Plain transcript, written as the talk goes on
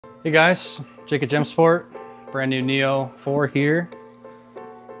Hey guys, Jake at Jem-Sport, brand new Neo 4 here.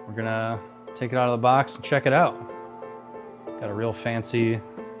 We're gonna take it out of the box and check it out. Got a real fancy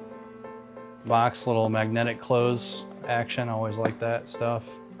box, little magnetic close action. I always like that stuff.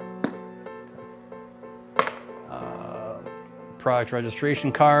 Product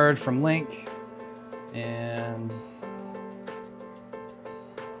registration card from Link, and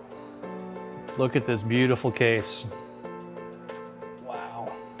look at this beautiful case.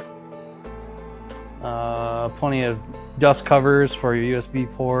 Plenty of dust covers for your USB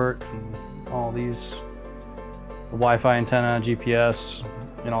port and all these, the Wi-Fi antenna, GPS,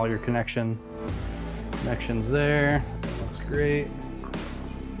 and all your connections there. Looks great.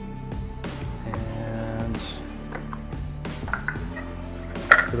 And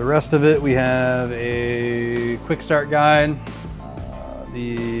for the rest of it, we have a quick start guide,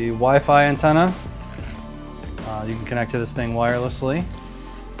 the Wi-Fi antenna. You can connect to this thing wirelessly.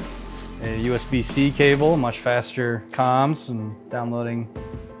 A USB-C cable, much faster comms and downloading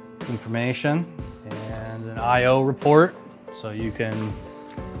information, and an I/O report, so you can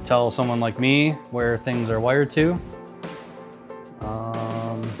tell someone like me where things are wired to,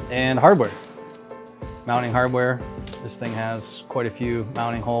 and hardware, mounting hardware. This thing has quite a few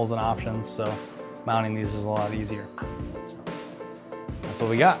mounting holes and options, so mounting these is a lot easier. So that's what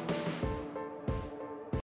we got.